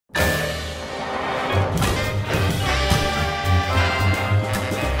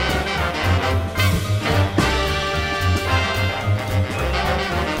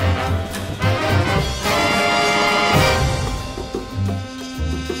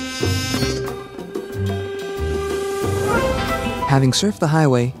Having surfed the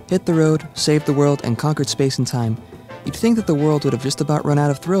highway, hit the road, saved the world, and conquered space and time, you'd think that the world would have just about run out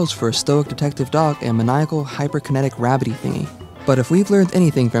of thrills for a stoic detective dog and maniacal, hyperkinetic rabbity thingy. But if we've learned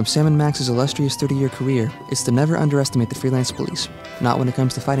anything from Sam & Max's illustrious 30-year career, it's to never underestimate the freelance police. Not when it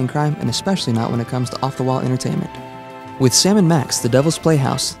comes to fighting crime, and especially not when it comes to off-the-wall entertainment. With Sam & Max, The Devil's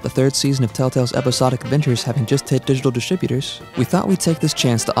Playhouse, the third season of Telltale's episodic adventures having just hit digital distributors, we thought we'd take this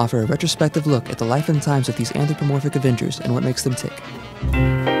chance to offer a retrospective look at the life and times of these anthropomorphic Avengers and what makes them tick.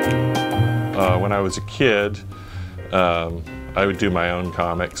 When I was a kid, I would do my own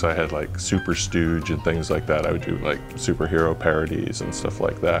comics. I had like Super Stooge and things like that. I would do like superhero parodies and stuff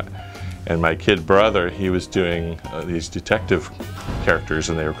like that. And my kid brother, he was doing these detective characters,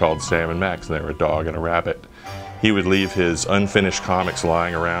 and they were called Sam & Max, and they were a dog and a rabbit. He would leave his unfinished comics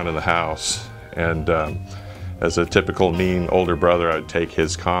lying around in the house, and as a typical mean older brother, I'd take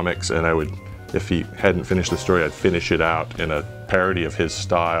his comics and I would, if he hadn't finished the story, I'd finish it out in a parody of his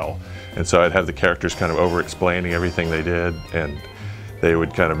style. And so I'd have the characters kind of over-explaining everything they did, and they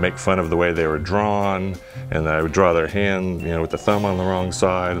would kind of make fun of the way they were drawn, and I would draw their hand, you know, with the thumb on the wrong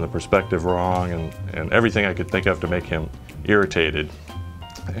side and the perspective wrong, and everything I could think of to make him irritated.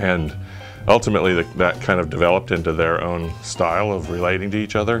 And ultimately that kind of developed into their own style of relating to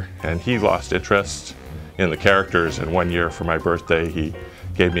each other, and he lost interest in the characters, and one year for my birthday he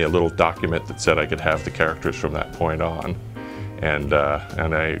gave me a little document that said I could have the characters from that point on. And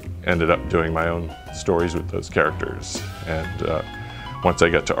I ended up doing my own stories with those characters. And once I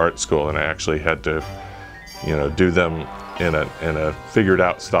got to art school, and I actually had to, you know, do them in a figured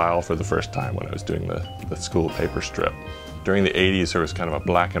out style for the first time when I was doing the school paper strip. During the 80s, there was kind of a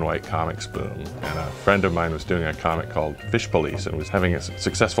black and white comics boom, and a friend of mine was doing a comic called Fish Police and was having a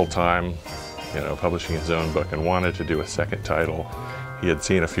successful time, you know, publishing his own book, and wanted to do a second title. He had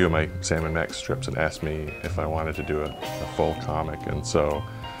seen a few of my Sam & Max strips and asked me if I wanted to do a full comic, and so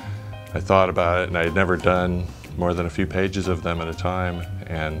I thought about it, and I had never done more than a few pages of them at a time,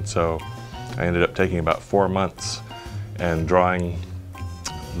 and so I ended up taking about 4 months and drawing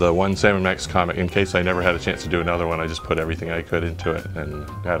the one Sam & Max comic. In case I never had a chance to do another one, I just put everything I could into it and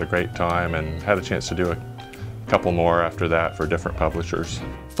had a great time, and had a chance to do a couple more after that for different publishers.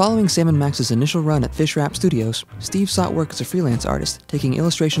 Following Sam & Max's initial run at Fish Wrap Studios, Steve sought work as a freelance artist, taking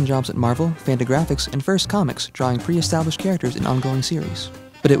illustration jobs at Marvel, Fantagraphics, and First Comics, drawing pre-established characters in ongoing series.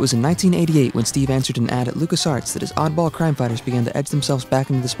 But it was in 1988 when Steve answered an ad at LucasArts that his oddball crime fighters began to edge themselves back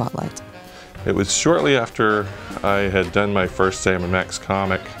into the spotlight. It was shortly after I had done my first Sam & Max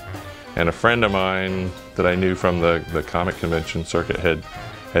comic, and a friend of mine that I knew from the comic convention circuit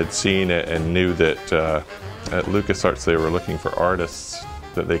had seen it and knew that at LucasArts they were looking for artists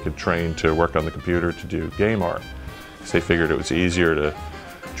that they could train to work on the computer to do game art. So they figured it was easier to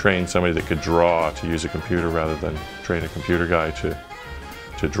train somebody that could draw to use a computer rather than train a computer guy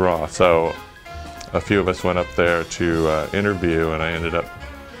to draw. So a few of us went up there to interview, and I ended up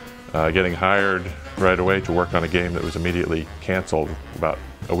getting hired right away to work on a game that was immediately canceled about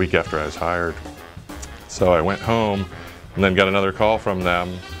a week after I was hired. So I went home and then got another call from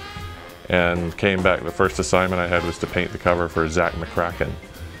them and came back. The first assignment I had was to paint the cover for Zach McCracken,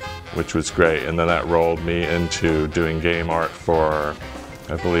 which was great. And then that rolled me into doing game art for,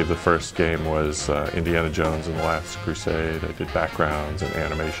 I believe the first game was Indiana Jones and the Last Crusade. I did backgrounds and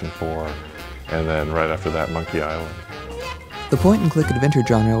animation for, and then right after that, Monkey Island. The point-and-click adventure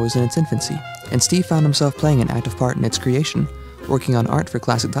genre was in its infancy, and Steve found himself playing an active part in its creation, working on art for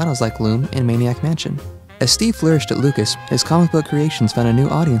classic titles like Loom and Maniac Mansion. As Steve flourished at Lucas, his comic book creations found a new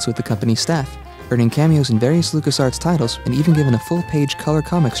audience with the company's staff, earning cameos in various LucasArts titles and even given a full-page color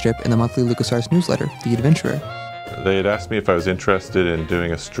comic strip in the monthly LucasArts newsletter, The Adventurer. They had asked me if I was interested in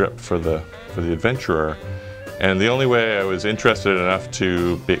doing a strip for the Adventurer, and the only way I was interested enough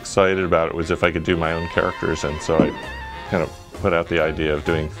to be excited about it was if I could do my own characters, and so I kind of put out the idea of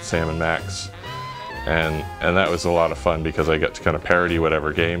doing Sam & Max. And that was a lot of fun because I got to kind of parody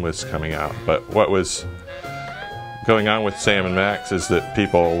whatever game was coming out. But what was going on with Sam & Max is that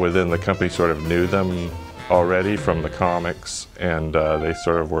people within the company sort of knew them already from the comics, and they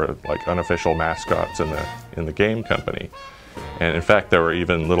sort of were like unofficial mascots in the game company. And in fact, there were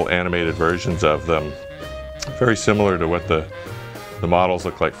even little animated versions of them, very similar to what the models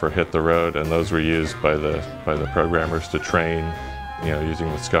look like for Hit the Road, and those were used by the programmers to train, you know, using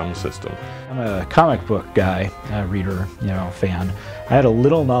the SCUM system. I'm a comic book guy, reader, you know, fan. I had a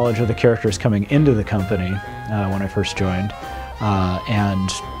little knowledge of the characters coming into the company when I first joined.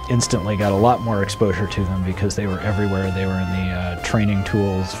 and instantly got a lot more exposure to them because they were everywhere. They were in the training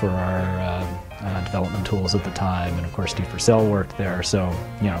tools for our development tools at the time, and of course D4Cell worked there, so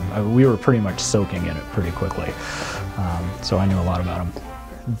we were pretty much soaking in it pretty quickly. So I knew a lot about them.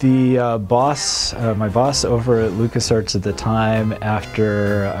 The my boss over at LucasArts at the time,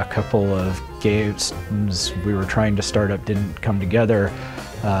 after a couple of games we were trying to start up didn't come together,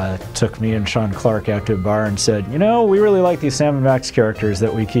 took me and Sean Clark out to a bar and said, we really like these Sam and Max characters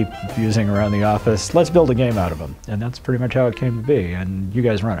that we keep using around the office. Let's build a game out of them. And that's pretty much how it came to be, and you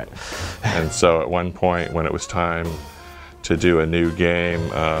guys run it. And so at one point when it was time to do a new game,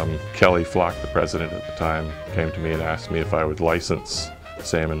 Kelly Flock, the president at the time, came to me and asked me if I would license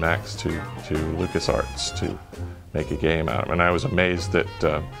Sam and Max to LucasArts to make a game out of them. And I was amazed that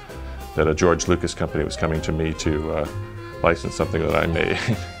a George Lucas company was coming to me to license something that I made.